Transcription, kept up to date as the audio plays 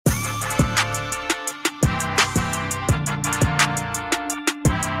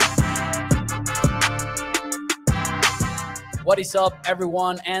What is up,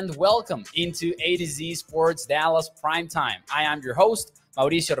 everyone, and welcome into A to Z Sports Dallas Primetime. I am your host,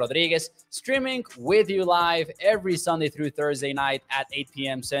 Mauricio Rodriguez, streaming with you live every Sunday through Thursday night at 8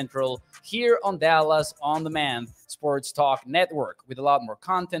 p.m. Central here on Dallas On Demand Sports Talk Network with a lot more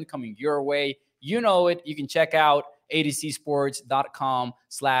content coming your way. You know it. You can check out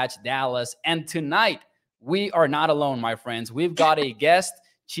atcsports.com/Dallas. And tonight, we are not alone, my friends. We've got a guest.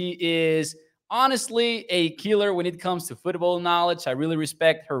 She is honestly a killer when it comes to football knowledge. I really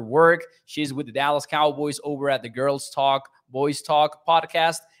respect her work. She's with the Dallas Cowboys over at the Girls Talk, Boys Talk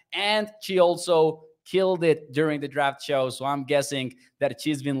podcast. And she also killed it during the draft show. So I'm guessing that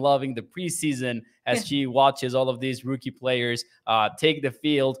she's been loving the preseason as she watches all of these rookie players take the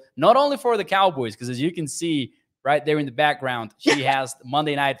field, not only for the Cowboys, because as you can see right there in the background, she has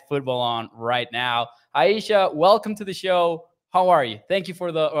Monday Night Football on right now. Aisha, welcome to the show. How are you? Thank you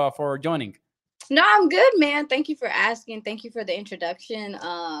for joining. No, I'm good, man. Thank you for asking. Thank you for the introduction.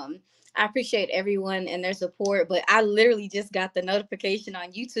 I appreciate everyone and their support, but I literally just got the notification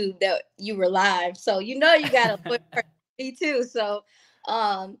on YouTube that you were live. So you got to put me too. So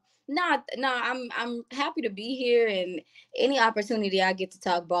I'm happy to be here, and any opportunity I get to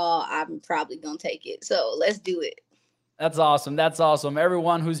talk ball, I'm probably gonna take it. So let's do it. That's awesome. That's awesome.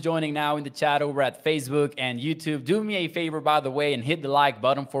 Everyone who's joining now in the chat over at Facebook and YouTube, do me a favor, by the way, and hit the like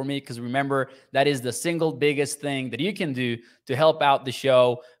button for me, because remember, that is the single biggest thing that you can do to help out the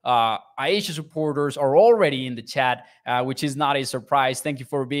show. Aisha's reporters are already in the chat, which is not a surprise. Thank you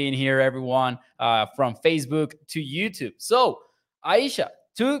for being here, everyone, from Facebook to YouTube. So, Aisha,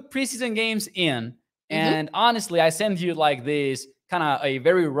 2 preseason games in, and honestly, I sent you like this kind of a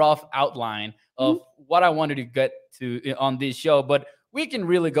very rough outline of what I wanted to get to on this show, but we can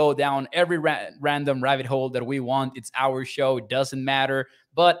really go down every random rabbit hole that we want. It's our show. It doesn't matter.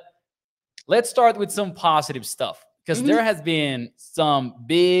 But let's start with some positive stuff, because there has been some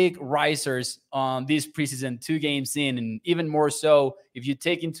big risers on these preseason 2 games in, and even more so if you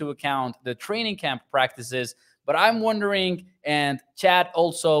take into account the training camp practices. But I'm wondering, and chat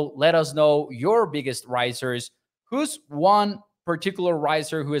also let us know your biggest risers. Who's one particular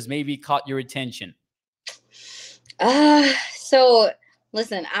riser who has maybe caught your attention? So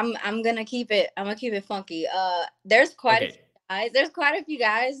listen, I'm gonna keep it funky. There's quite a few guys. There's quite a few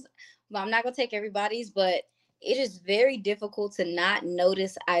guys, but I'm not gonna take everybody's. But it is very difficult to not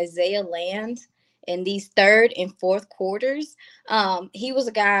notice Isaiah Land in these third and fourth quarters. He was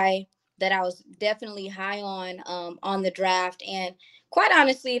a guy that I was definitely high on the draft, and quite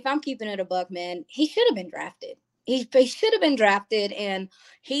honestly, if I'm keeping it a buck, man, he should have been drafted. He should have been drafted, and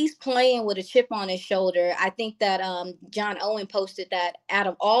he's playing with a chip on his shoulder. I think that John Owen posted that out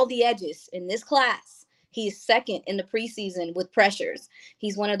of all the edges in this class, he's second in the preseason with pressures.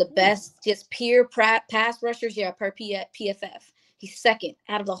 He's one of the best just pure pass rushers, per PFF. He's second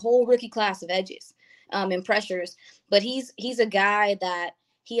out of the whole rookie class of edges in pressures. But he's a guy that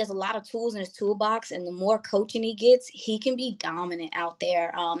he has a lot of tools in his toolbox, and the more coaching he gets, he can be dominant out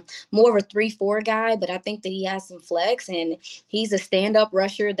there. More of a 3-4 guy, but I think that he has some flex, and he's a stand-up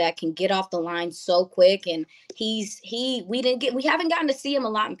rusher that can get off the line so quick. And we haven't gotten to see him a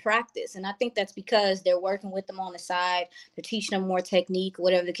lot in practice, and I think that's because they're working with him on the side. They're teaching him more technique,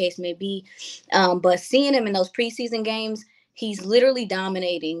 whatever the case may be. But seeing him in those preseason games, he's literally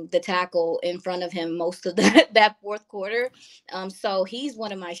dominating the tackle in front of him most of that fourth quarter. So he's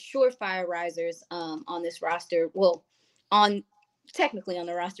one of my surefire risers on this roster. Well, technically on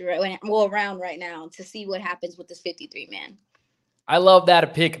the roster around right now, to see what happens with this 53-man. I love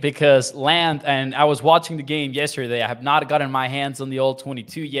that pick, because Land, and I was watching the game yesterday. I have not gotten my hands on the old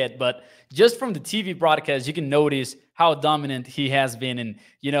 22 yet, but just from the TV broadcast, you can notice how dominant he has been. And,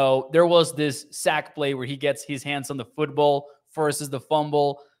 there was this sack play where he gets his hands on the football, forces the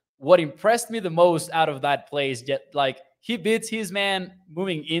fumble. What impressed me the most out of that play is he beats his man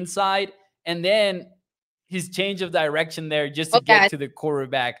moving inside, and then his change of direction there just to get to the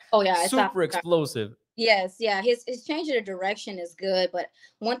quarterback. Oh, yeah. Super explosive. Yes, yeah. His change of the direction is good, but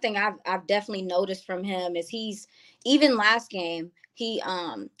one thing I've definitely noticed from him is even last game, he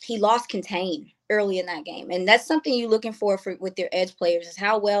lost contain early in that game, and that's something you're looking for with your edge players, is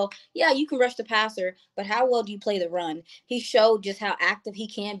how well, you can rush the passer, but how well do you play the run? He showed just how active he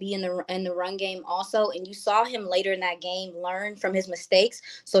can be in the run game also, and you saw him later in that game learn from his mistakes,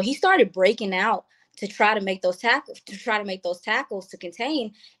 so he started breaking out to try to make those tackles to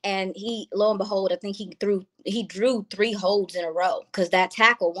contain. And lo and behold, I think he drew 3 holds in a row, because that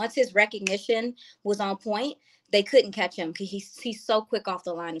tackle, once his recognition was on point, they couldn't catch him because he's so quick off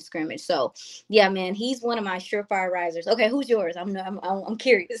the line of scrimmage. So yeah, man, he's one of my surefire risers. Okay, who's yours? I'm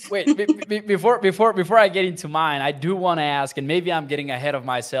curious. Wait, before I get into mine, I do want to ask, and maybe I'm getting ahead of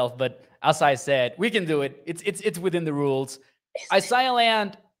myself, but as I said, we can do it. It's within the rules. Isaiah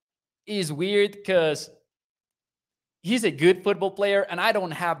Land is weird because he's a good football player, and I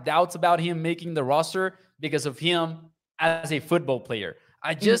don't have doubts about him making the roster because of him as a football player.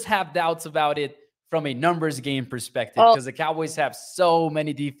 I just have doubts about it from a numbers game perspective because the Cowboys have so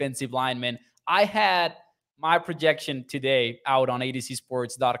many defensive linemen. I had my projection today out on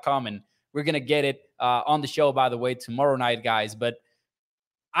adcsports.com, and we're going to get it on the show, by the way, tomorrow night, guys. But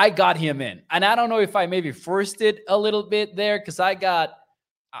I got him in. And I don't know if I maybe forced it a little bit there because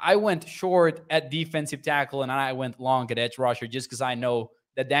I went short at defensive tackle and I went long at edge rusher just because I know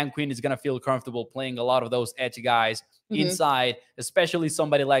that Dan Quinn is going to feel comfortable playing a lot of those edge guys inside, especially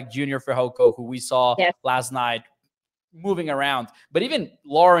somebody like Junior Fehoko, who we saw last night moving around. But even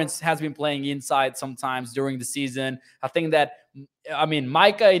Lawrence has been playing inside sometimes during the season. I think that, I mean,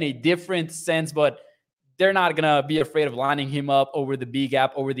 Micah in a different sense, but they're not going to be afraid of lining him up over the B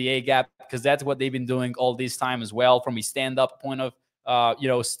gap, over the A gap, because that's what they've been doing all this time as well from a stand-up point of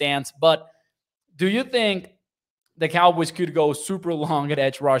stance. But do you think the Cowboys could go super long at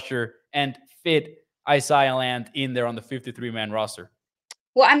edge rusher and fit Isaiah Land in there on the 53-man roster?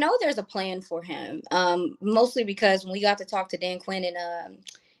 Well, I know there's a plan for him, mostly because when we got to talk to Dan Quinn in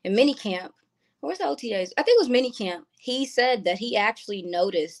minicamp, where's the OTAs? I think it was minicamp. He said that he actually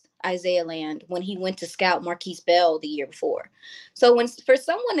noticed Isaiah Land when he went to scout Marquise Bell the year before. So for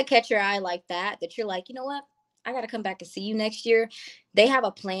someone to catch your eye like that you're like, you know what? I got to come back and see you next year. They have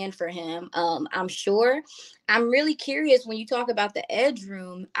a plan for him. I'm sure. I'm really curious when you talk about the edge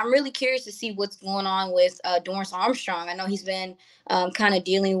room. I'm really curious to see what's going on with Dorrance Armstrong. I know he's been kind of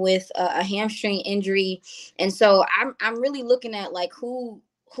dealing with a hamstring injury. And so I'm really looking at like who,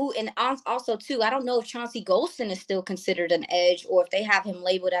 and also too, I don't know if Chauncey Golston is still considered an edge or if they have him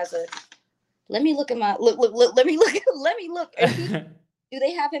labeled as a, let me look at my, let me look. Do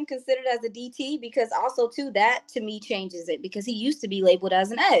they have him considered as a DT? Because also too, that to me changes it because he used to be labeled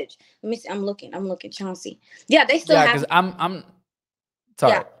as an edge. Let me see. I'm looking Chauncey. Yeah, they still have. Yeah, because I'm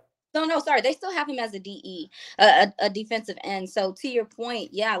sorry. Yeah. No, sorry. They still have him as a DE, a defensive end. So to your point,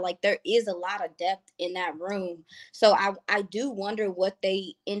 yeah, like there is a lot of depth in that room. So I do wonder what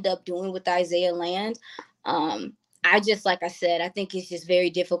they end up doing with Isaiah Land. I just, like I said, I think it's just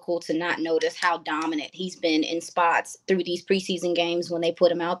very difficult to not notice how dominant he's been in spots through these preseason games when they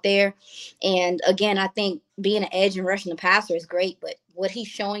put him out there. And again, I think being an edge and rushing the passer is great, but what he's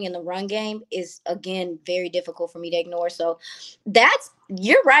showing in the run game is, again, very difficult for me to ignore. So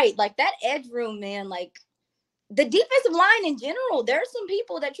you're right. Like that edge room, man, like the defensive line in general, there's some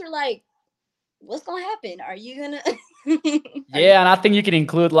people that you're like, what's going to happen? Are you going to... Yeah, and I think you can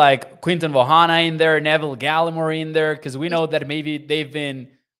include like Quinton Vohana in there, Neville Gallimore in there, because we know that maybe they've been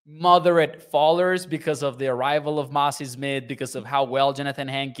moderate fallers because of the arrival of Massey Smith, because of how well Jonathan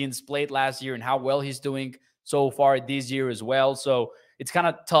Hankins played last year and how well he's doing so far this year as well. So it's kind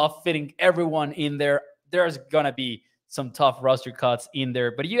of tough fitting everyone in there. There's going to be some tough roster cuts in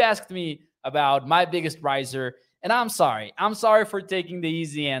there. But you asked me about my biggest riser, and I'm sorry. I'm sorry for taking the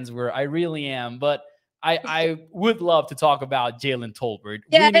easy answer. I really am. But I would love to talk about Jalen Tolbert.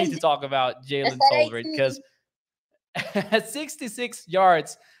 We need to talk about Jalen Tolbert because at 66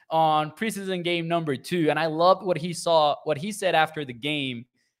 yards on preseason game number 2, and I loved what he said after the game,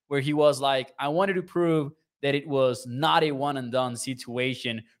 where he was like, I wanted to prove that it was not a one and done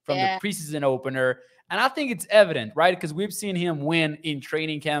situation from the preseason opener. And I think it's evident, right? Because we've seen him win in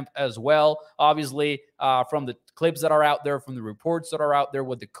training camp as well. Obviously, from the clips that are out there, from the reports that are out there,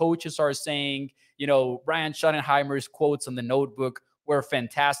 what the coaches are saying. You know, Brian Schottenheimer's quotes on the notebook were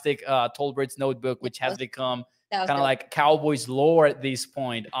fantastic. Tolbert's notebook, which has become kind of like Cowboys lore at this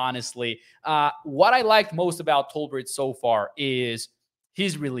point, honestly. What I liked most about Tolbert so far is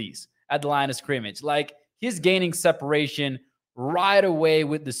his release at the line of scrimmage. Like, he's gaining separation right away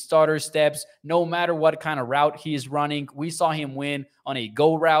with the starter steps, no matter what kind of route he is running. We saw him win on a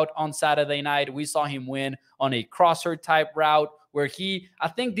go route on Saturday night. We saw him win on a crosser type route where I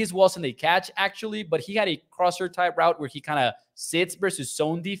think this wasn't a catch actually, but he had a crosser type route where he kind of sits versus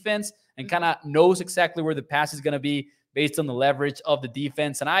zone defense and kind of knows exactly where the pass is going to be based on the leverage of the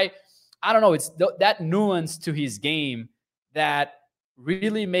defense. And I don't know, it's that nuance to his game that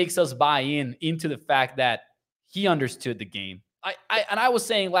really makes us buy into the fact that he understood the game. I was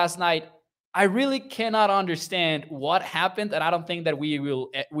saying last night, I really cannot understand what happened, and I don't think that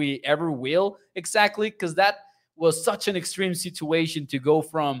we ever will exactly, because that was such an extreme situation to go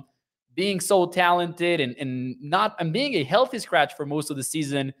from being so talented and being a healthy scratch for most of the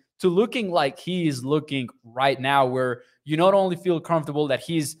season to looking like he is looking right now, where you not only feel comfortable that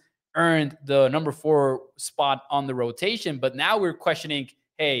he's earned the number 4 spot on the rotation, but now we're questioning,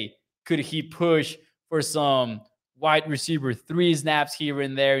 hey, could he push for some wide receiver 3 snaps here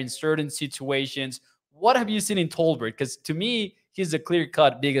and there in certain situations? What have you seen in Tolbert? Because to me, he's a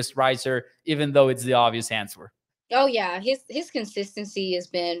clear-cut biggest riser, even though it's the obvious answer. Oh yeah, his consistency has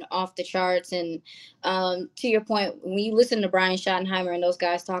been off the charts. And to your point, when you listen to Brian Schottenheimer and those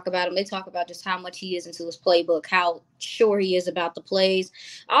guys talk about him, they talk about just how much he is into his playbook, how sure he is about the plays.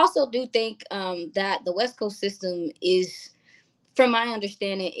 I also do think that the West Coast system is, from my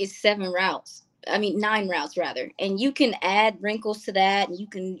understanding, is 7 routes. I mean, 9 routes rather. And you can add wrinkles to that and you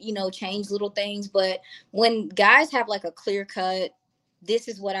can, change little things. But when guys have like a clear cut, this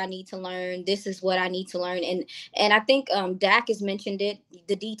is what I need to learn. This is what I need to learn. And I think Dak has mentioned it,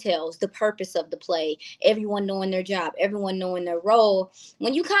 the details, the purpose of the play, everyone knowing their job, everyone knowing their role.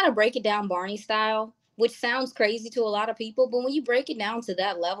 When you kind of break it down Barney style, which sounds crazy to a lot of people, but when you break it down to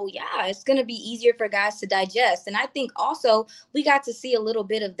that level, yeah, it's going to be easier for guys to digest. And I think also we got to see a little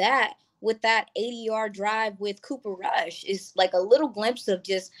bit of that with that 80-yard drive with Cooper Rush. Is like a little glimpse of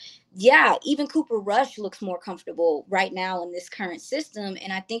just, yeah, even Cooper Rush looks more comfortable right now in this current system.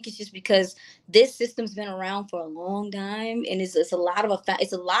 And I think it's just because this system's been around for a long time, and it's a lot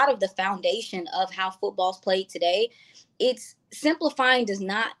of the foundation of how football's played today. It's simplifying does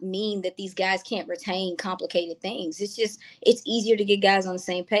not mean that these guys can't retain complicated things. It's easier to get guys on the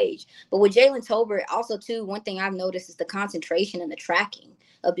same page. But with Jalen Tolbert, also too, one thing I've noticed is the concentration and the tracking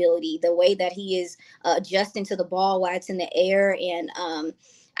ability, the way that he is adjusting to the ball while it's in the air. And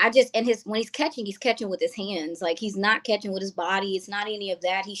when he's catching with his hands. Like, he's not catching with his body. It's not any of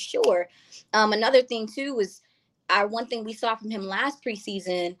that. He's sure. Another thing too was one thing we saw from him last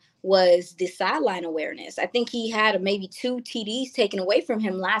preseason was the sideline awareness. I think he had maybe 2 TDs taken away from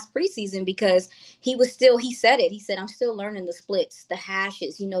him last preseason because he said it. He said, I'm still learning the splits, the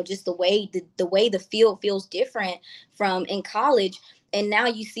hashes, just the way the field feels different from in college. And now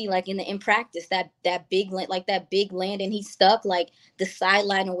you see, like, in practice, that big land, and he's stuck. Like, the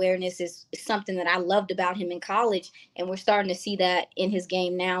sideline awareness is something that I loved about him in college, and we're starting to see that in his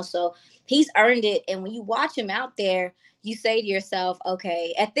game now. So he's earned it. And when you watch him out there, you say to yourself,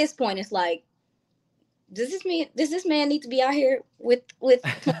 okay, at this point, it's like, does this man need to be out here with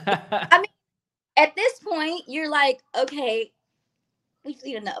I mean, at this point, you're like, okay, we've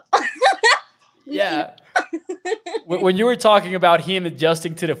seen enough. Yeah. When you were talking about him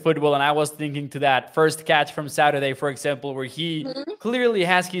adjusting to the football, and I was thinking to that first catch from Saturday, for example, where he clearly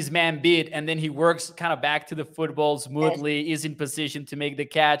has his man beat, and then he works kind of back to the football smoothly, is in position to make the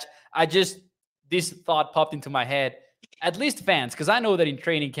catch. This thought popped into my head. At least fans, because I know that in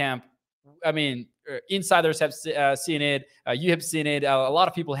training camp, I mean, insiders have seen it. You have seen it. A lot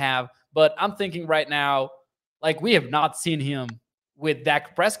of people have. But I'm thinking right now, like, we have not seen him with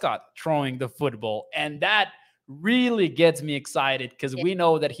Dak Prescott throwing the football. And that really gets me excited because we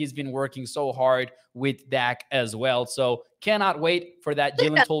know that he's been working so hard with Dak as well. So cannot wait for that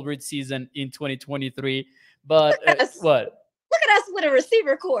Jalen Tolbert season in 2023. But what? Look at us with a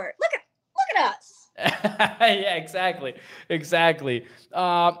receiver corps. Look at us. Yeah, exactly.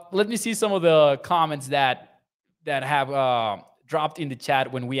 Let me see some of the comments that have dropped in the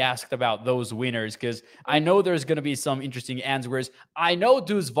chat when we asked about those winners, because I know there's going to be some interesting answers. I know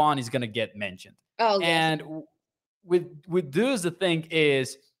Deuce Vaughn is going to get mentioned. Oh, yes. And with Deuce, the thing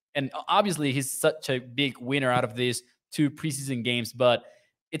is, and obviously he's such a big winner out of these 2 preseason games, but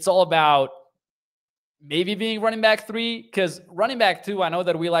it's all about maybe being running back 3, because running back 2, I know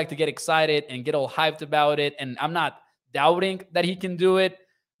that we like to get excited and get all hyped about it, and I'm not doubting that he can do it.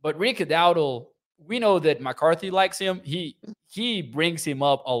 But Rico Dowdle, we know that McCarthy likes him. He brings him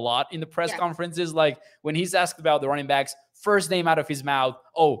up a lot in the press conferences. Like, when he's asked about the running backs, first name out of his mouth,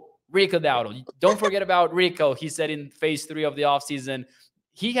 oh, Rico Dowdle. Don't forget about Rico, he said in phase 3 of the offseason.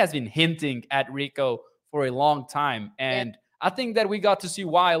 He has been hinting at Rico for a long time. And I think that we got to see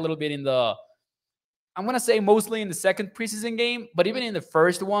why a little bit I'm going to say mostly in the second preseason game, but even in the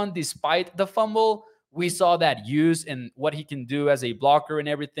first one, despite the fumble, we saw that use and what he can do as a blocker and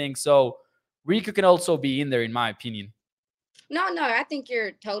everything. So Rico can also be in there, in my opinion. No, I think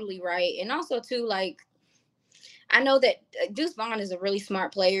you're totally right. And also, too, like, I know that Deuce Vaughn is a really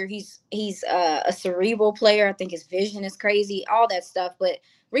smart player. He's a cerebral player. I think his vision is crazy, all that stuff. But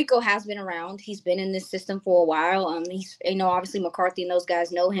Rico has been around. He's been in this system for a while. He's, obviously McCarthy and those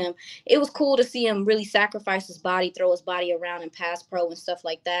guys know him. It was cool to see him really sacrifice his body, throw his body around and pass pro and stuff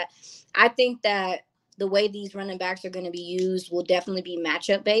like that. I think that the way these running backs are going to be used will definitely be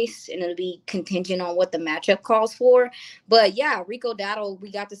matchup based, and it'll be contingent on what the matchup calls for. But yeah, Rico Dowdle,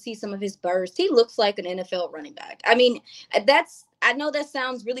 we got to see some of his bursts. He looks like an NFL running back. I mean, I know that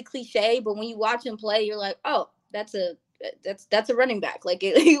sounds really cliche, but when you watch him play, you're like, oh, that's a running back. Like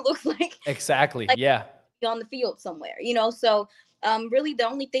he looks Exactly. like Yeah. on the field somewhere, So really the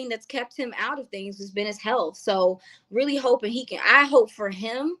only thing that's kept him out of things has been his health. So really hoping I hope for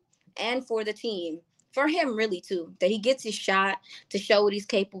him and for the team, for him really too, that he gets his shot to show what he's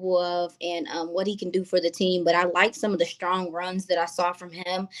capable of and what he can do for the team. But I like some of the strong runs that I saw from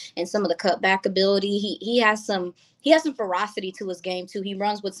him and some of the cutback ability. He has some ferocity to his game too. He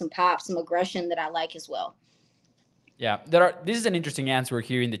runs with some pop, some aggression that I like as well. Yeah, this is an interesting answer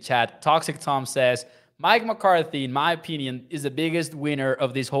here in the chat. Toxic Tom says, Mike McCarthy, in my opinion, is the biggest winner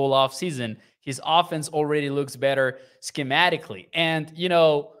of this whole offseason. His offense already looks better schematically. And,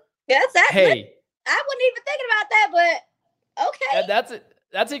 hey, I wasn't even thinking about that, but okay.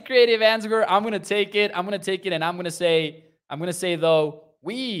 That's a creative answer. I'm gonna take it. And I'm gonna say though,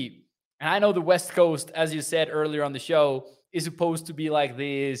 and I know the West Coast, as you said earlier on the show, is supposed to be like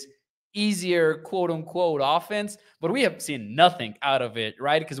this easier quote unquote offense, but we have seen nothing out of it,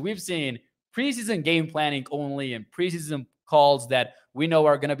 right? Because we've seen preseason game planning only and preseason calls that we know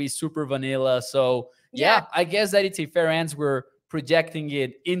are gonna be super vanilla. So yeah, I guess that it's a fair answer. We're projecting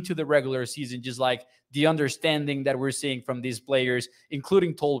it into the regular season, just like the understanding that we're seeing from these players,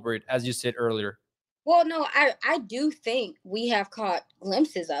 including Tolbert, as you said earlier. Well, no, I do think we have caught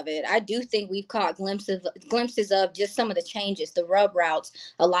glimpses of it. I do think we've caught glimpses of just some of the changes, the rub routes,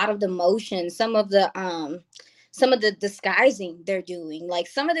 a lot of the motion, some of the disguising they're doing. Like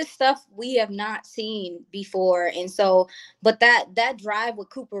some of this stuff we have not seen before. And so, but that drive with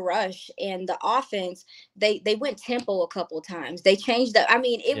Cooper Rush and the offense, they went tempo a couple of times. They changed I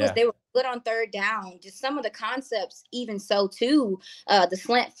mean, they were good on third down. Just some of the concepts, even so too, the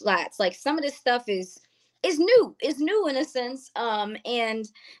slant flats, like some of this stuff is new in a sense. And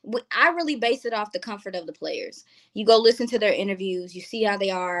I really base it off the comfort of the players. You go listen to their interviews, you see how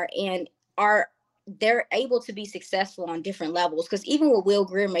they are, and they're able to be successful on different levels. Because even with Will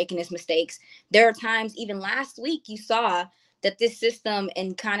Greer making his mistakes, there are times, even last week, you saw that this system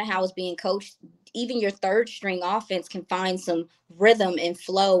and kind of how it's being coached, even your third string offense can find some rhythm and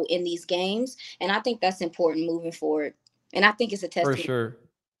flow in these games. And I think that's important moving forward. And I think it's a For testament sure.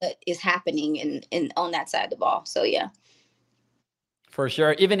 what is happening in on that side of the ball. So yeah. For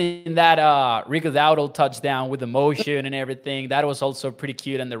sure. Even in that Rico Dowdle touchdown with the motion and everything, that was also pretty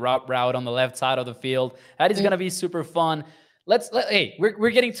cute. And the route on the left side of the field. That is going to be super fun. Hey, we're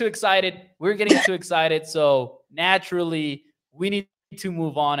getting too excited. We're getting too excited. So naturally, we need to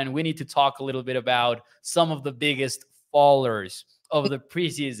move on and we need to talk a little bit about some of the biggest fallers of the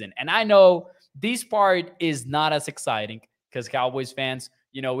preseason. And I know this part is not as exciting because Cowboys fans,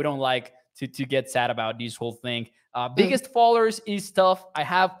 we don't like to get sad about this whole thing. Biggest fallers is tough. I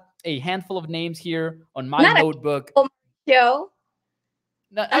have a handful of names here on my notebook. Joe.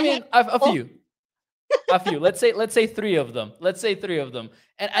 No, I mean, a few. A few. Let's say three of them.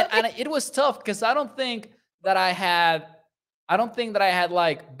 And it was tough because I don't think that I had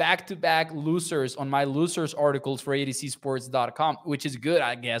like back-to-back losers on my losers articles for adcsports.com, which is good,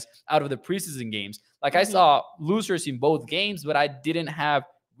 I guess, out of the preseason games. Like I saw losers in both games, but I didn't have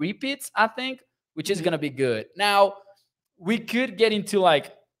repeats, I think, which is going to be good. Now, we could get into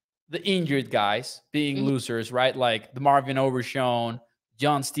like the injured guys being losers, right? Like the Marvin Overshown,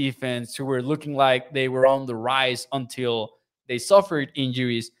 John Stephens, who were looking like they were on the rise until they suffered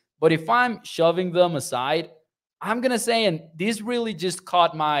injuries. But if I'm shoving them aside, I'm going to say, and this really just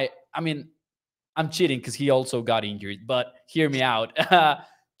caught I'm cheating because he also got injured, but hear me out.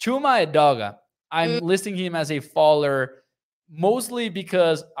 Chuma Edoga, I'm listing him as a faller mostly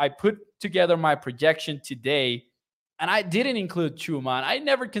because I put together my projection today and I didn't include Chuma. And I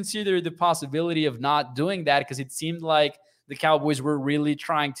never considered the possibility of not doing that because it seemed like the Cowboys were really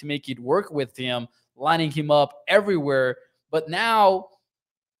trying to make it work with him, lining him up everywhere. But now,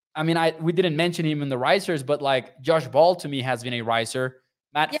 we didn't mention him in the risers, but like Josh Ball to me has been a riser.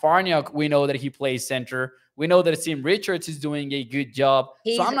 Matt Farniok, we know that he plays center. We know that Tim Richards is doing a good job.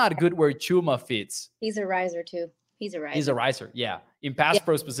 So I'm not good where Chuma fits. He's a riser too. He's a riser. Yeah. In pass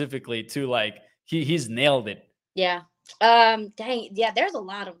pro specifically too, like he's nailed it. Yeah. Dang. Yeah, there's a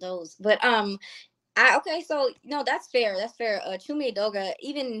lot of those. But okay, so no, that's fair. That's fair. Chuma Edoga,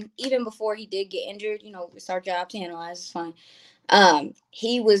 even before he did get injured, it's our job to analyze. It's fine.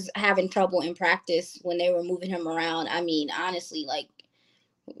 He was having trouble in practice when they were moving him around. I mean, honestly, like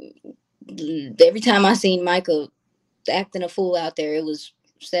every time I seen Michael acting a fool out there, it was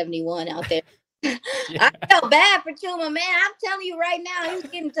 71 out there. Yeah. I felt bad for Chuma, man. I'm telling you right now, he was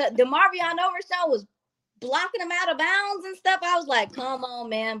getting to DeMarvion Overshaw was blocking him out of bounds and stuff. I was like, come on,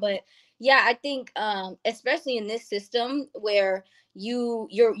 man. But yeah, I think especially in this system where you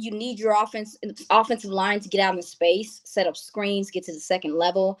need your offensive line to get out in space, set up screens, get to the second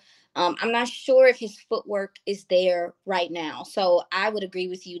level. I'm not sure if his footwork is there right now. So I would agree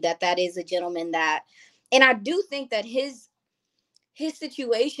with you that that is a gentleman that, and I do think that his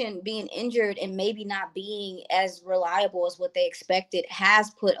situation being injured and maybe not being as reliable as what they expected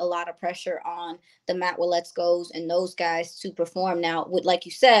has put a lot of pressure on the Matt Waletzkos and those guys to perform. Now, with like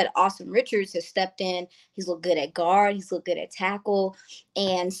you said, Austin Richards has stepped in. He's looked good at guard. He's looked good at tackle.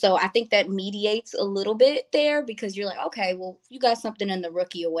 And so I think that mediates a little bit there because you're like, okay, well, you got something in the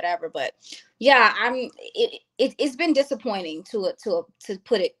rookie or whatever. But yeah, it's been disappointing to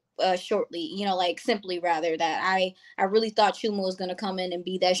put it shortly, like simply rather that I really thought Chuma was going to come in and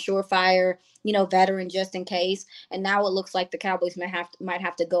be that surefire, veteran just in case. And now it looks like the Cowboys might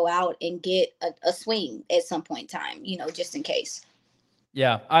have to go out and get a swing at some point in time, just in case.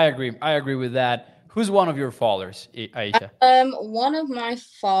 Yeah, I agree. I agree with that. Who's one of your fallers, Aisha? One of my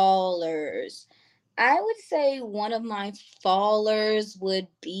fallers. I would say one of my fallers would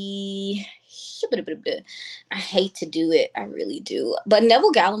be. I hate to do it. I really do. But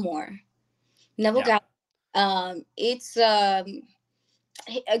Neville Gallimore. Neville Yeah. It's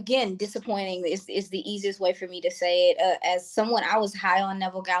again disappointing is the easiest way for me to say it. As someone, I was high on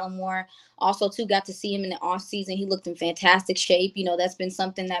Neville Gallimore. Also, too, got to see him in the off season. He looked in fantastic shape. That's been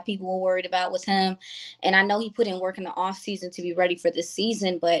something that people were worried about with him. And I know he put in work in the off season to be ready for this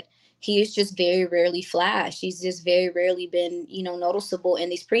season, but he is just very rarely flashed. He's just very rarely been, noticeable in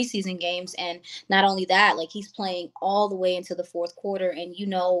these preseason games. And not only that, like he's playing all the way into the fourth quarter. And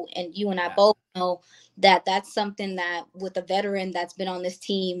and you and I both know that that's something that with a veteran that's been on this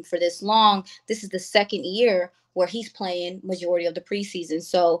team for this long, this is the second year where he's playing majority of the preseason.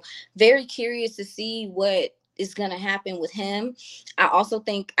 So very curious to see what is going to happen with him. I also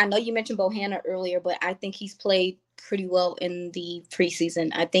think, I know you mentioned Bohanna earlier, but I think he's played pretty well in the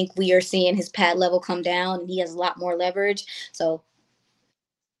preseason. I think we are seeing his pad level come down and he has a lot more leverage. So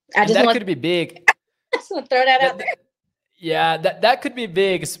could be big. I just want to throw that out there. Yeah, that could be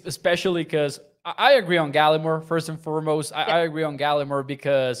big, especially because I agree on Gallimore, first and foremost. I agree on Gallimore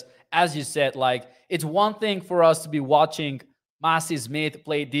because, as you said, like, it's one thing for us to be watching Massey Smith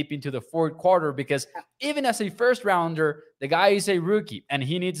play deep into the fourth quarter because even as a first rounder, the guy is a rookie and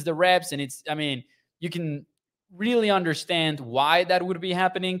he needs the reps. And you can really understand why that would be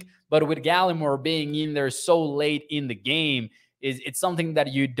happening. But with Gallimore being in there so late in the game, it's something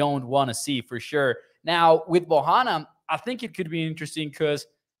that you don't want to see for sure. Now, with Bohanna, I think it could be interesting because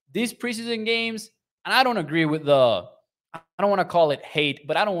these preseason games, and I don't agree with I don't want to call it hate,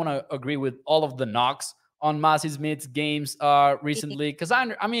 but I don't want to agree with all of the knocks on Massey Smith's games recently because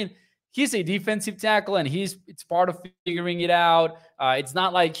he's a defensive tackle and it's part of figuring it out. It's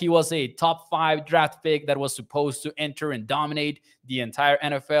not like he was a top 5 draft pick that was supposed to enter and dominate the entire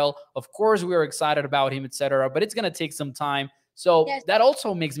NFL. Of course, we are excited about him, etc., but it's going to take some time. So that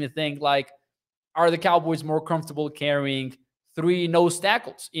also makes me think, like, are the Cowboys more comfortable carrying 3 nose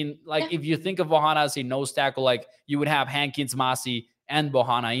tackles? If you think of Bohanna as a nose tackle, like, you would have Hankins, Massey, and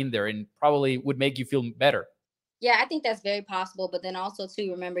Bohanna in there, and probably would make you feel better. Yeah, I think that's very possible. But then also,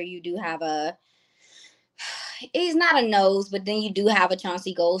 too, remember, you do have he's not a nose, but then you do have a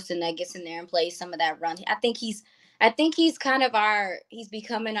Chauncey Golston that gets in there and plays some of that run. I think he's kind of he's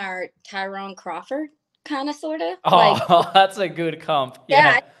becoming our Tyrone Crawford, kind of, sort of. Oh, that's a good comp.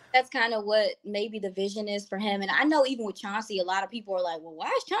 Yeah. That's kind of what maybe the vision is for him. And I know even with Chauncey, a lot of people are like, well, why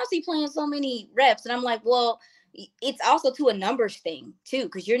is Chauncey playing so many reps? And I'm like, well, it's also a numbers thing too,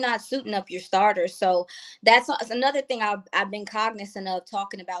 because you're not suiting up your starters. So that's another thing I've been cognizant of,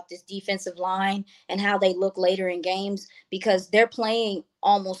 talking about this defensive line and how they look later in games, because they're playing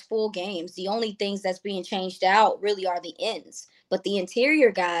almost full games. The only things that's being changed out really are the ends. But the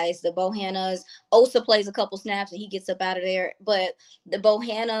interior guys, the Bohannas, Osa plays a couple snaps and he gets up out of there. But the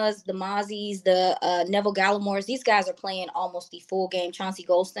Bohannas, the Mozzies, the Neville Gallimores, these guys are playing almost the full game. Chauncey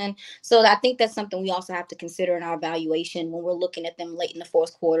Golston. So I think that's something we also have to consider in our evaluation when we're looking at them late in the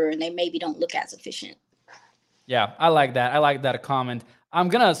fourth quarter and they maybe don't look as efficient. Yeah, I like that. I like that comment. I'm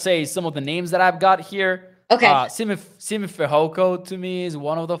going to say some of the names that I've got here. Okay. Simi Fehoko to me is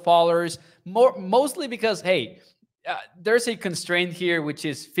one of the followers, mostly because, hey, there's a constraint here, which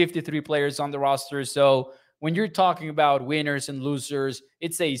is 53 players on the roster. So when you're talking about winners and losers,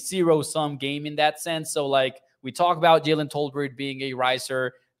 it's a zero-sum game in that sense. So, like, we talk about Jalen Tolbert being a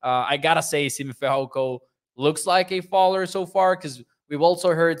riser. I got to say Simi Fehoko looks like a faller so far because We've also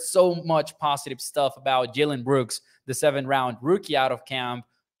heard so much positive stuff about Jalen Brooks, the 7th-round rookie out of camp.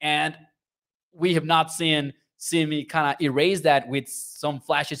 And we have not seen Simi kind of erase that with some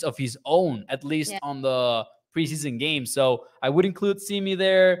flashes of his own, at least Yeah. on the preseason game. So I would include Simi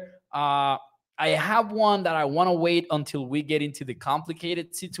there. I have one that I want to wait until we get into the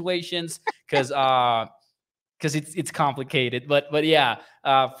complicated situations because it's complicated. But yeah,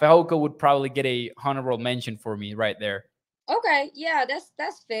 Fehoko would probably get a honorable mention for me right there. Okay, yeah,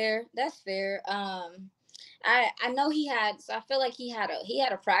 that's fair. That's fair. I know he had. So I feel like he had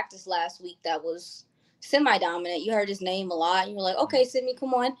a practice last week that was semi dominant. You heard his name a lot. And you're like, okay, Sydney,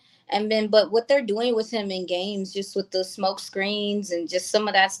 come on. And then, but what they're doing with him in games, just with the smoke screens and just some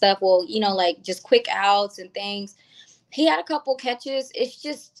of that stuff. Well, like just quick outs and things. He had a couple catches. It's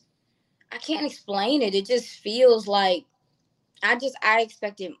just I can't explain it. It just feels like I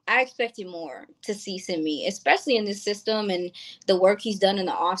expected more to see Simi, especially in this system and the work he's done in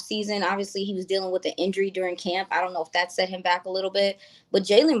the offseason. Obviously, he was dealing with an injury during camp. I don't know if that set him back a little bit. But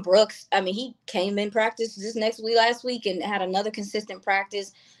Jalen Brooks, I mean, he came in practice last week and had another consistent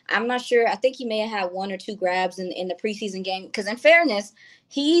practice. I'm not sure. I think he may have had one or two grabs in the preseason game. Because in fairness,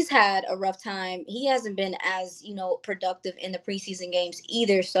 he's had a rough time. He hasn't been as, productive in the preseason games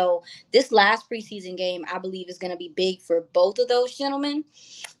either. So this last preseason game, I believe, is going to be big for both of those gentlemen.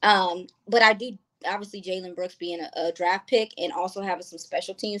 But I do obviously Jalen Brooks being a draft pick and also having some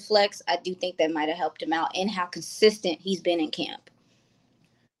special teams flex, I do think that might have helped him out in how consistent he's been in camp.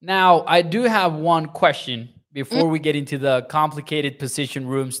 Now, I do have one question before we get into the complicated position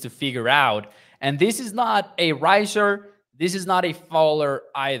rooms to figure out. And this is not a riser. This is not a faller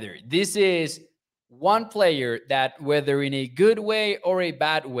either. This is one player that, whether in a good way or a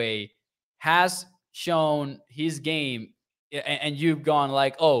bad way, has shown his game. And you've gone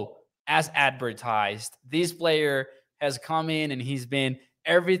like, oh, as advertised, this player has come in and he's been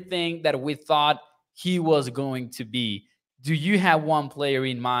everything that we thought he was going to be. Do you have one player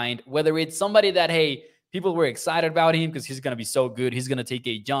in mind, whether it's somebody that, hey, people were excited about him because he's going to be so good, he's going to take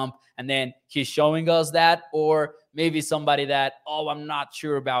a jump, and then he's showing us that, or maybe somebody that, oh, I'm not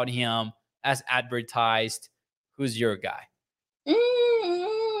sure about him as advertised? Who's your guy?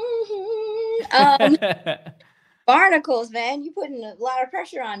 Barnacles, man, you putting a lot of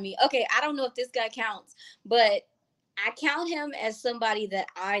pressure on me. Okay, I don't know if this guy counts, but I count him as somebody that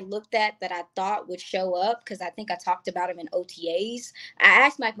I looked at that I thought would show up because I think I talked about him in OTAs. I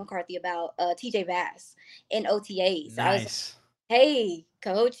asked Mike McCarthy about TJ Bass in OTAs. I was like, Nice. hey,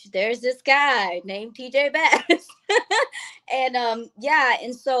 coach, there's this guy named TJ Bass.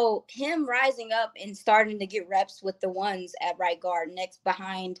 And so him rising up and starting to get reps with the ones at right guard next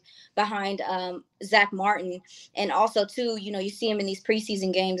behind Zach Martin. And also too, you see him in these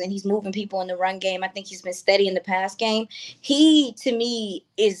preseason games and he's moving people in the run game. I think he's been steady in the pass game. He, to me,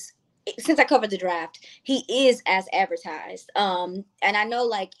 is, since I covered the draft, he is as advertised. And I know,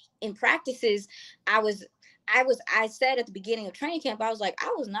 like, in practices, I said at the beginning of training camp, I was like,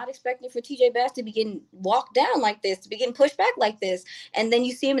 I was not expecting for TJ Bass to be getting walked down like this, to be getting pushed back like this. And then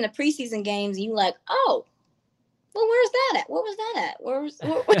you see him in the preseason games and you're like, oh, well, where's that at? Where was that at?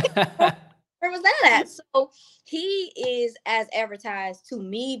 Where was that at? So he is as advertised to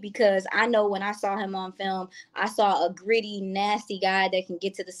me because I know when I saw him on film, I saw a gritty, nasty guy that can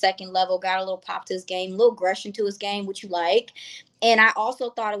get to the second level, got a little pop to his game, a little aggression to his game, which you like. And I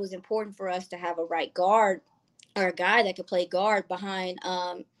also thought it was important for us to have a right guard or a guy that could play guard behind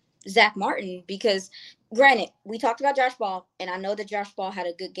Zach Martin because granted, we talked about Josh Ball, and I know that Josh Ball had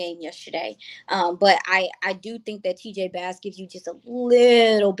a good game yesterday. But I do think that TJ Bass gives you just a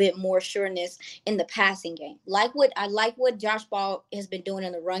little bit more sureness in the passing game. I like what Josh Ball has been doing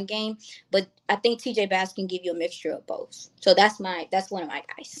in the run game, but I think TJ Bass can give you a mixture of both. So that's one of my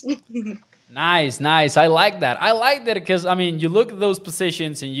guys. Nice, nice. I like that. I like that because, I mean, you look at those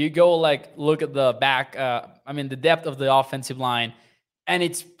positions and you go like look at the back, the depth of the offensive line, and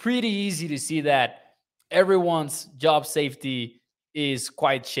it's pretty easy to see that everyone's job safety is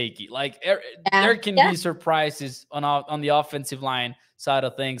quite shaky. Like Yeah, there can yeah, be surprises on the offensive line side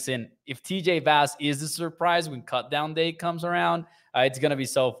of things, and if TJ Bass is the surprise when cut down day comes around, it's gonna be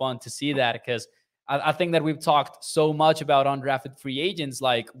so fun to see that because I think that we've talked so much about undrafted free agents,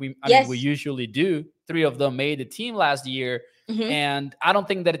 like we yes. usually do. 3 of them made the team last year, Hmm. and I don't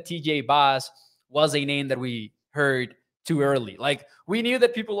think that TJ Bass was a name that we heard too early. Like we knew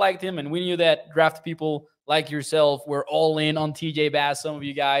that people liked him, and we knew that draft people like yourself were all in on TJ Bass. Some of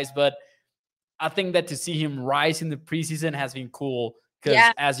you guys, but I think that to see him rise in the preseason has been cool because,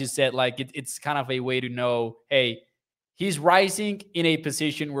 Yeah, as you said, like it's kind of a way to know, hey, he's rising in a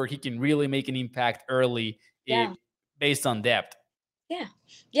position where he can really make an impact early, yeah. based on depth. Yeah.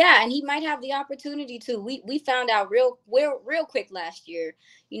 Yeah, and he might have the opportunity to. We found out real quick last year.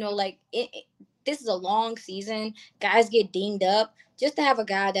 Like this is a long season. Guys get dinged up. Just to have a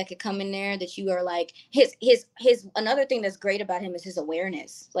guy that could come in there that you are like his another thing that's great about him is his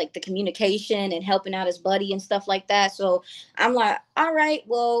awareness, like the communication and helping out his buddy and stuff like that. So I'm like, all right,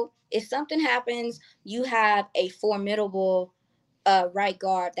 well, if something happens, you have a formidable right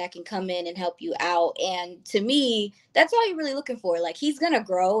guard that can come in and help you out. And to me, that's all you're really looking for. Like he's gonna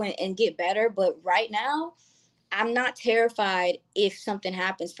grow and get better, but right now, I'm not terrified if something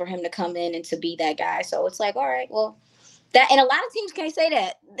happens for him to come in and to be that guy. So it's like, all right, well, that and a lot of teams can't say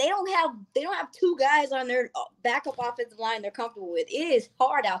that. They don't have two guys on their backup offensive line they're comfortable with. It is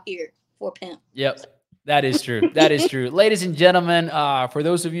hard out here for Pimp. Yep. That is true. That is true. Ladies and gentlemen, for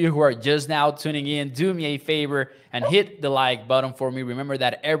those of you who are just now tuning in, do me a favor and hit the like button for me. Remember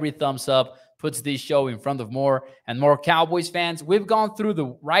that every thumbs up puts this show in front of more and more Cowboys fans. We've gone through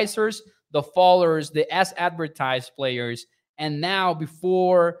the risers, the fallers, the as advertised players. And now,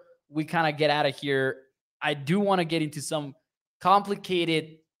 before we kind of get out of here, I do want to get into some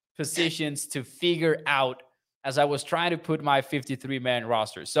complicated positions to figure out as I was trying to put my 53-man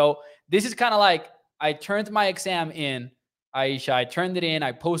roster. So this is kind of like, I turned my exam in, Aisha. I turned it in.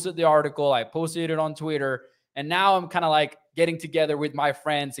 I posted the article. I posted it on Twitter. And now I'm kind of like getting together with my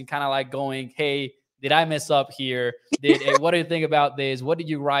friends and kind of like going, hey, did I mess up here? What do you think about this? What did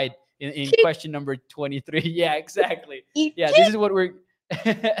you write in question number 23? Yeah, exactly. Yeah, this is what we're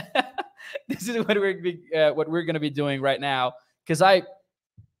this is what we're going to be doing right now, because I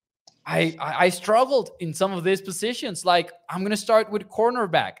struggled in some of these positions. Like, I'm going to start with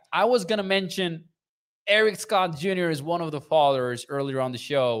cornerback. I was going to mention Eric Scott Jr. is one of the followers earlier on the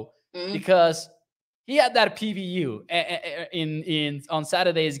show because he had that PVU in on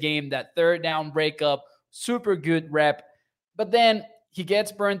Saturday's game, that third down breakup, super good rep. But then he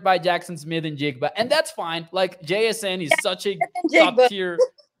gets burnt by Jackson Smith and Jigba, and that's fine. Like, JSN is such a top tier.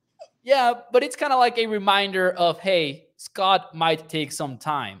 Yeah, but it's kind of like a reminder of, hey, Scott might take some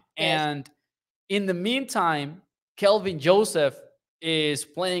time. Yes. And in the meantime, Kelvin Joseph is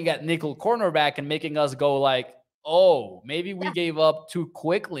playing at nickel cornerback and making us go like, oh, maybe we gave up too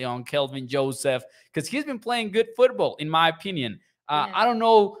quickly on Kelvin Joseph, because he's been playing good football, in my opinion. I don't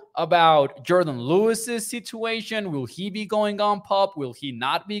know about Jordan Lewis's situation. Will he be going on PUP? Will he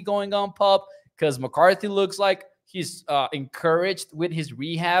not be going on PUP? Because McCarthy looks like he's encouraged with his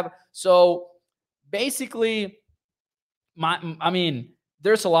rehab. So basically,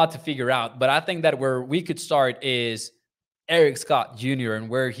 there's a lot to figure out, but I think that where we could start is Eric Scott Jr. and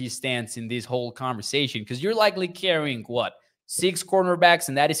where he stands in this whole conversation, because you're likely carrying 6 cornerbacks,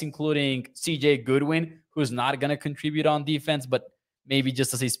 and that is including CJ Goodwin, who's not going to contribute on defense, but maybe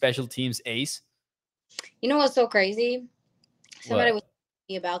just as a special teams ace. You know what's so crazy? Somebody was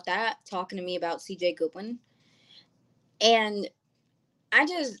talking to me about CJ Goodwin, and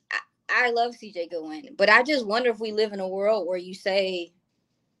I love CJ Goodwin, but I just wonder if we live in a world where you say,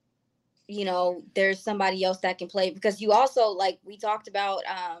 there's somebody else that can play, because you also, like we talked about,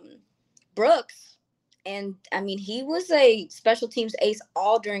 Brooks, and he was a special teams ace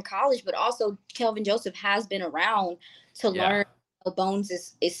all during college, but also Kelvin Joseph has been around to learn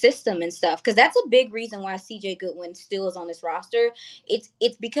Bones' system and stuff, because that's a big reason why CJ Goodwin still is on this roster.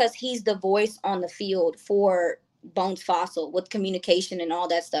 It's because he's the voice on the field for Bones Fossil with communication and all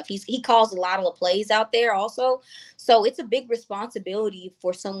that stuff. He calls a lot of the plays out there also. So it's a big responsibility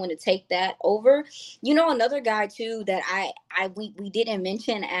for someone to take that over. Another guy too that we didn't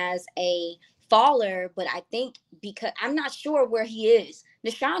mention as a faller, but I think, because I'm not sure where he is,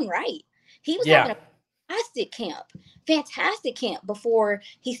 Nashawn Wright. He was having a fantastic camp before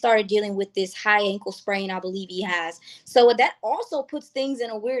he started dealing with this high ankle sprain I believe he has. So that also puts things in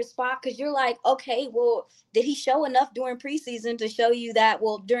a weird spot, because you're like, okay, well, did he show enough during preseason to show you that,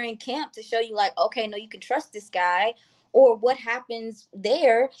 during camp to show you like, okay, no, you can trust this guy, or what happens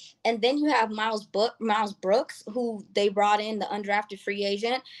there? And then you have Miles Brooks, who they brought in, the undrafted free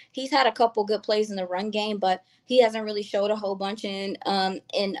agent. He's had a couple good plays in the run game, but he hasn't really showed a whole bunch in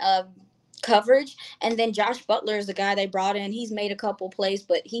coverage. And then Josh Butler is the guy they brought in. He's made a couple plays,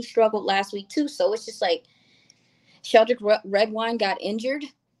 but he struggled last week too. So it's just like Sheldrick Redwine got injured.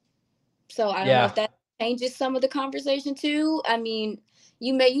 So I don't know if that changes some of the conversation too.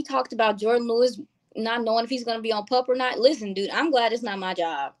 You talked about Jordan Lewis not knowing if he's going to be on PUP or not. Listen, dude, I'm glad it's not my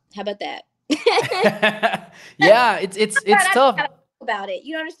job. How about that? Yeah, it's tough about it.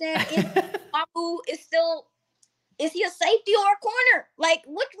 You understand? It's still. Is he a safety or a corner? Like,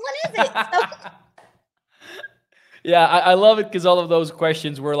 which one is it? Yeah, I love it, because all of those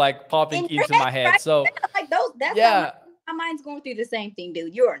questions were like popping into my head. Right? So like those, that's my mind's going through the same thing,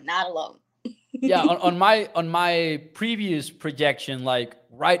 dude. You are not alone. Yeah, on my previous projection, like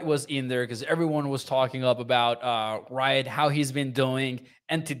Wright was in there because everyone was talking up about Wright, how he's been doing.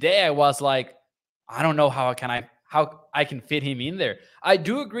 And today I was like, I don't know how I can fit him in there. I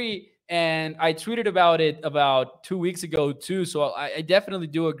do agree, and I tweeted about it about 2 weeks ago too. So I definitely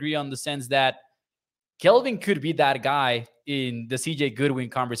do agree on the sense that Kelvin could be that guy in the CJ Goodwin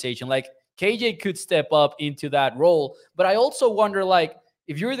conversation. Like KJ could step up into that role. But I also wonder, like,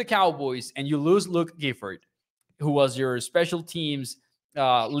 if you're the Cowboys and you lose Luke Gifford, who was your special teams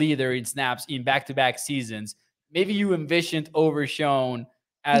leader in snaps in back-to-back seasons, maybe you envisioned Overshown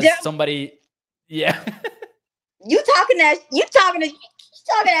as somebody. Yeah. You talking Mauricio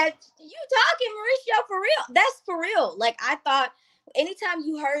for real. That's for real. Like, I thought anytime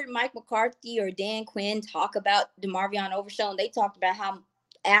you heard Mike McCarthy or Dan Quinn talk about DeMarvion Overshown, they talked about how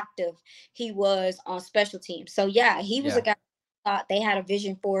active he was on special teams. So yeah, he was a guy thought they had a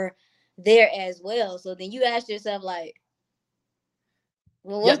vision for there as well. So then you ask yourself, like,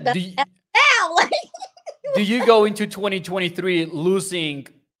 well, what's the now? Like, do you go into 2023 losing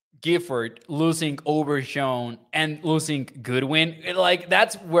Gifford, losing Overshown, and losing Goodwin? Like,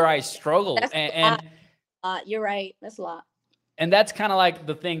 that's where I struggle. And you're right. That's a lot. And that's kind of like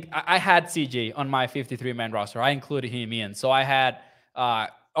the thing. I had CJ on my 53-man roster. I included him in. So I had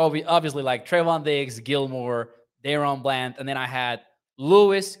obviously like Trayvon Diggs, Gilmore, Daron Bland, and then I had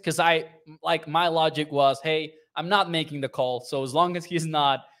Lewis because my logic was, hey, I'm not making the call. So as long as he's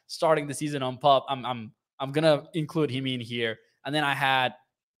not starting the season on pup, I'm gonna include him in here. And then I had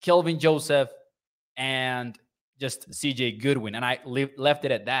Kelvin Joseph and just CJ Goodwin, and I left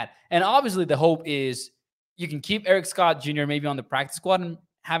it at that. And obviously the hope is you can keep Eric Scott Jr. maybe on the practice squad and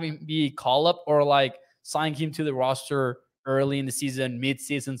have him be call up, or like sign him to the roster early in the season,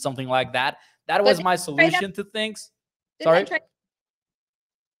 mid-season, something like that. That was my solution to things. Sorry?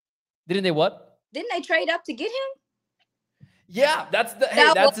 Didn't they what? Didn't they trade up to get him? Yeah, that's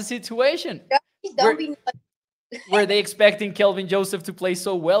the situation. Were they expecting Kelvin Joseph to play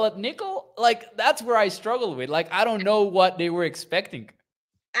so well at nickel? Like, that's where I struggle with. Like, I don't know what they were expecting.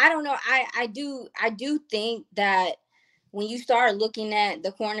 I don't know. I do think that when you start looking at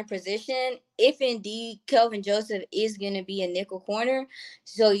the corner position, if indeed Kelvin Joseph is going to be a nickel corner,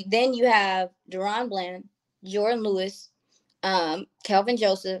 so then you have Daron Bland, Jordan Lewis, Kelvin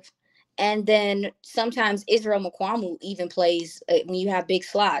Joseph, and then sometimes Israel Mukuamu even plays when you have big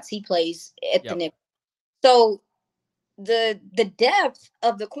slots. He plays at the nickel. So the depth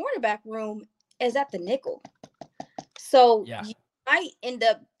of the cornerback room is at the nickel. So you might end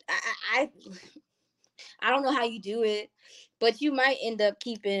up, I don't know how you do it, but you might end up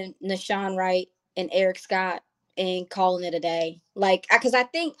keeping Nashawn Wright and Eric Scott and calling it a day. Like, because I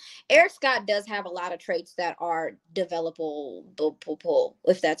think Eric Scott does have a lot of traits that are developable,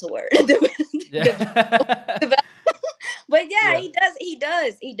 if that's a word. But yeah, he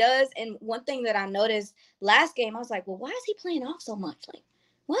does. And one thing that I noticed last game, I was like, well, why is he playing off so much? Like,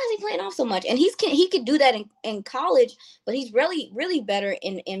 why is he playing off so much? And he could do that in college, but he's really better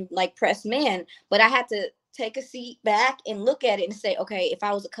in like press man. But I had to take a seat back and look at it and say, okay, if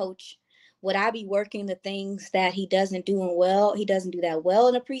I was a coach, would I be working the things that he doesn't do that well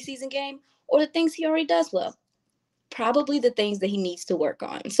in a preseason game, or the things he already does well? Probably the things that he needs to work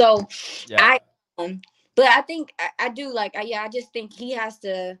on. So but I think I do like, I just think he has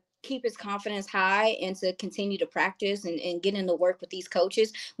to keep his confidence high and to continue to practice and get into work with these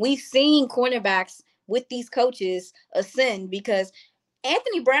coaches. We've seen cornerbacks with these coaches ascend, because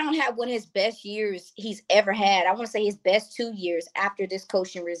Anthony Brown had one of his best years he's ever had. I want to say his best 2 years after this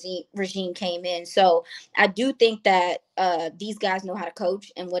coaching regime came in. So I do think that these guys know how to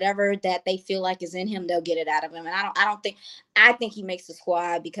coach, and whatever that they feel like is in him, they'll get it out of him. And I think he makes the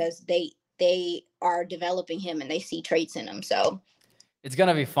squad because they are developing him and they see traits in him. So it's going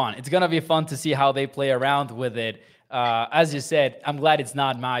to be fun. It's going to be fun to see how they play around with it. As you said, I'm glad it's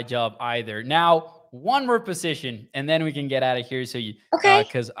not my job either. Now, one more position, and then we can get out of here. So you,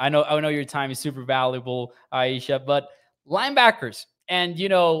 because I know your time is super valuable, Aisha, but linebackers, and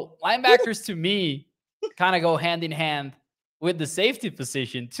linebackers to me kind of go hand in hand with the safety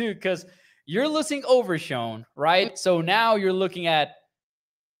position too, because you're losing Overshown, right? So now you're looking at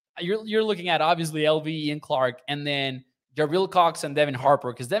obviously LV and Clark, and then Jabril Cox and Devin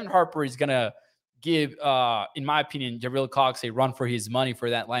Harper, because Devin Harper is gonna give, in my opinion, Jabril Cox a run for his money for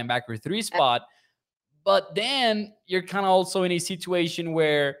that linebacker 3 spot. But then you're kind of also in a situation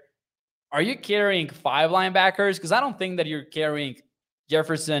where, are you carrying 5 linebackers? Because I don't think that you're carrying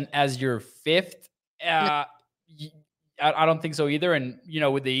Jefferson as your 5th. I don't think so either. And,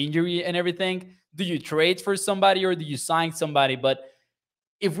 with the injury and everything, do you trade for somebody or do you sign somebody? But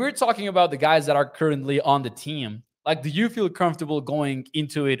if we're talking about the guys that are currently on the team, like, do you feel comfortable going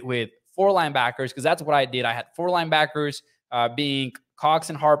into it with 4 linebackers? Because that's what I did. I had 4 linebackers, being Cox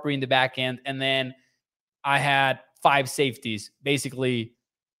and Harper in the back end. And then I had 5 safeties. Basically,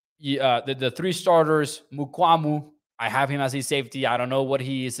 the 3 starters, Mukwamu, I have him as a safety. I don't know what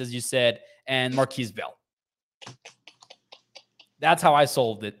he is, as you said, and Marquise Bell. That's how I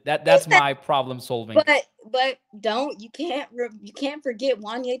solved it. That's my problem solving. But you can't forget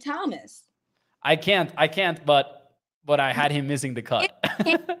Wanye Thomas. I can't, but I had him missing the cut.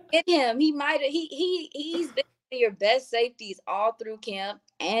 Get him. He's been your best safeties all through camp,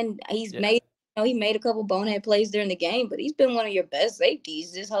 and he's made he made a couple bonehead plays during the game, but he's been one of your best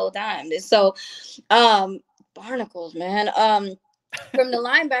safeties this whole time. So, barnacles, man. From the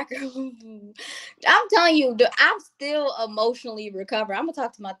linebacker, I'm telling you, I'm still emotionally recovering. I'm gonna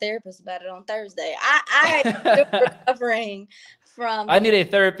talk to my therapist about it on Thursday. I'm still recovering from. I need a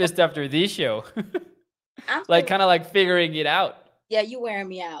therapist after this show. I'm kind of like figuring it out. Yeah, you wearing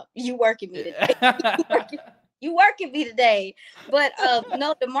me out. You working me today. You working me today. But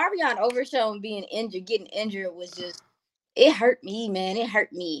no, the Marvion Overshown getting injured was just, it hurt me, man. It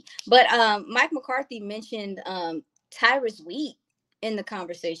hurt me. But Mike McCarthy mentioned Tyrus Wheat in the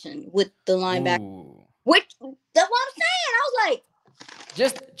conversation with the linebacker. Ooh. Which, that's what I'm saying. I was like,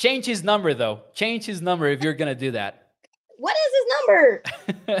 just change his number, though. Change his number if you're gonna do that. What is his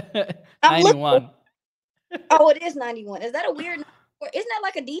number? 91. Oh, it is 91. Is that a weird number? Isn't that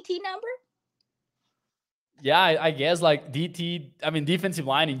like a DT number? Yeah, I guess like DT, defensive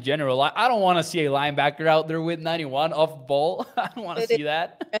line in general. I don't want to see a linebacker out there with 91 off ball. I don't want to see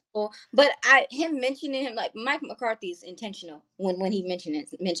that. But him mentioning him, like Mike McCarthy is intentional when he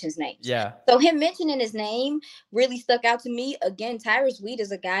mentions names. Yeah. So him mentioning his name really stuck out to me. Again, Tyrus Wheat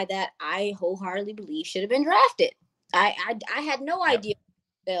is a guy that I wholeheartedly believe should have been drafted. I had no idea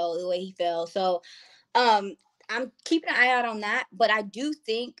he fell the way he fell. So I'm keeping an eye out on that. But I do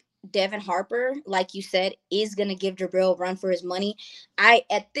think Devin Harper, like you said, is going to give Jabril a run for his money.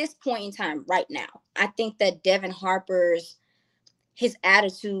 At this point in time right now, I think that Devin Harper's his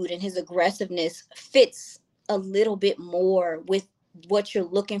attitude and his aggressiveness fits a little bit more with what you're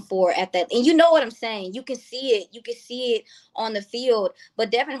looking for at that. And you know what I'm saying? You can see it. You can see it on the field.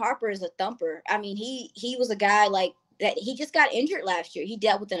 But Devin Harper is a thumper. I mean, he was a guy like that. He just got injured last year. He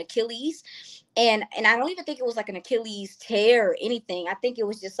dealt with an Achilles. And I don't even think it was like an Achilles tear or anything. I think it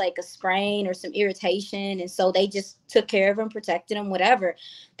was just like a sprain or some irritation. And so they just took care of him, protected him, whatever.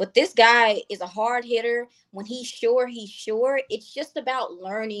 But this guy is a hard hitter. When he's sure, he's sure. It's just about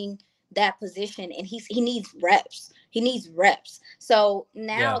learning that position. And he needs reps. He needs reps. So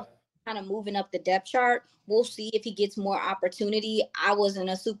now kind of moving up the depth chart, we'll see if he gets more opportunity. I wasn't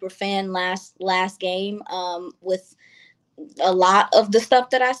a super fan last game with a lot of the stuff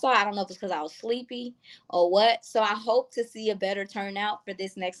that I saw. I don't know if it's because I was sleepy or what. So I hope to see a better turnout for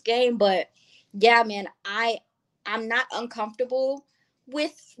this next game. But yeah, man, I'm not uncomfortable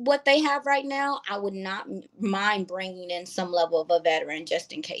with what they have right now. I would not mind bringing in some level of a veteran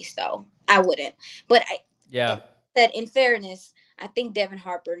just in case, though. I wouldn't. But in fairness, I think Devin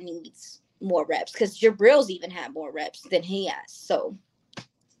Harper needs more reps because Jabril's even had more reps than he has. So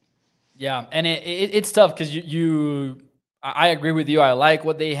yeah, and it's tough because I agree with you. I like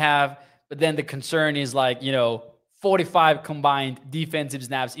what they have, but then the concern is 45 combined defensive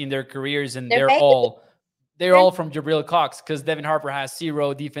snaps in their careers, and they're all from Jabril Cox because Devin Harper has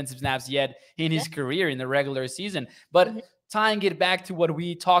 0 defensive snaps yet in his career in the regular season. But tying it back to what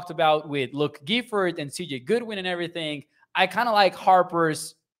we talked about with Luke Gifford and CJ Goodwin and everything, I kind of like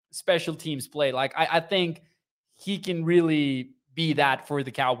Harper's special teams play. Like I think he can really be that for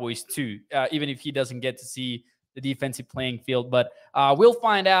the Cowboys too, even if he doesn't get to see the defensive playing field. But we'll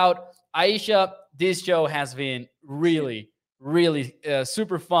find out. Aisha, this show has been really, really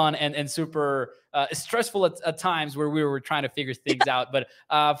super fun and super stressful at times where we were trying to figure things out. But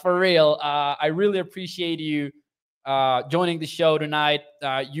for real, I really appreciate you joining the show tonight.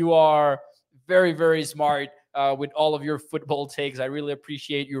 You are very, very smart with all of your football takes. I really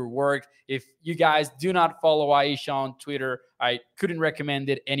appreciate your work. If you guys do not follow Aisha on Twitter, I couldn't recommend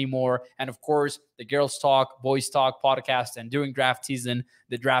it anymore. And of course, the Girls Talk, Boys Talk podcast, and during draft season,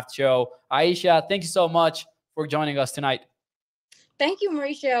 the draft show. Aisha, thank you so much for joining us tonight. Thank you,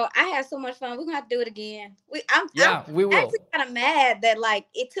 Mauricio. I had so much fun. We're gonna have to do it again. We will. Actually kind of mad that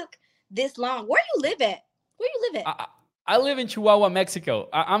it took this long. Where do you live at? I live in Chihuahua, Mexico.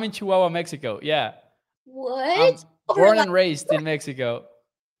 I'm in Chihuahua, Mexico. Yeah. What? I'm born and raised in Mexico.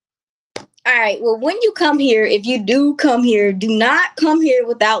 All right. Well, when you come here, if you do come here, do not come here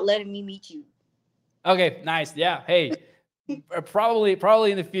without letting me meet you. Okay, nice. Yeah. Hey, probably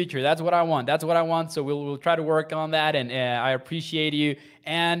in the future. That's what I want. That's what I want. So we'll try to work on that. And I appreciate you.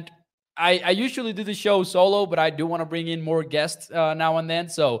 And I usually do the show solo, but I do want to bring in more guests now and then.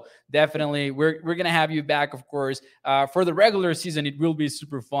 So definitely, we're gonna have you back, of course. For the regular season, it will be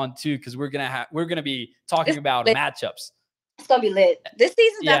super fun too, because we're gonna be talking about matchups. It's gonna be lit. This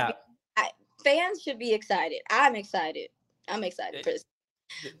season's Yeah. about to be, fans should be excited. I'm excited. I'm excited for this.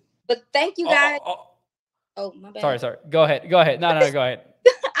 But thank you guys. Oh, my bad. Sorry. Go ahead. No, go ahead.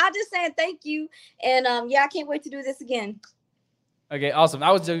 I'm just saying thank you. And yeah, I can't wait to do this again. Okay, awesome.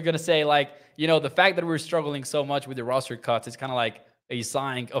 I was just gonna say, like, the fact that we're struggling so much with the roster cuts, it's kind of like a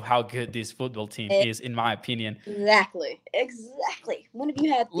sign of how good this football team is, in my opinion. Exactly. When have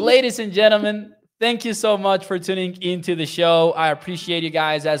you had these? Ladies and gentlemen, thank you so much for tuning into the show. I appreciate you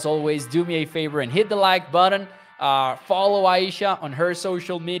guys. As always, do me a favor and hit the like button. Follow Aisha on her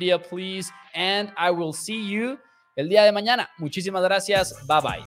social media, please. And I will see you el día de mañana. Muchísimas gracias. Bye-bye.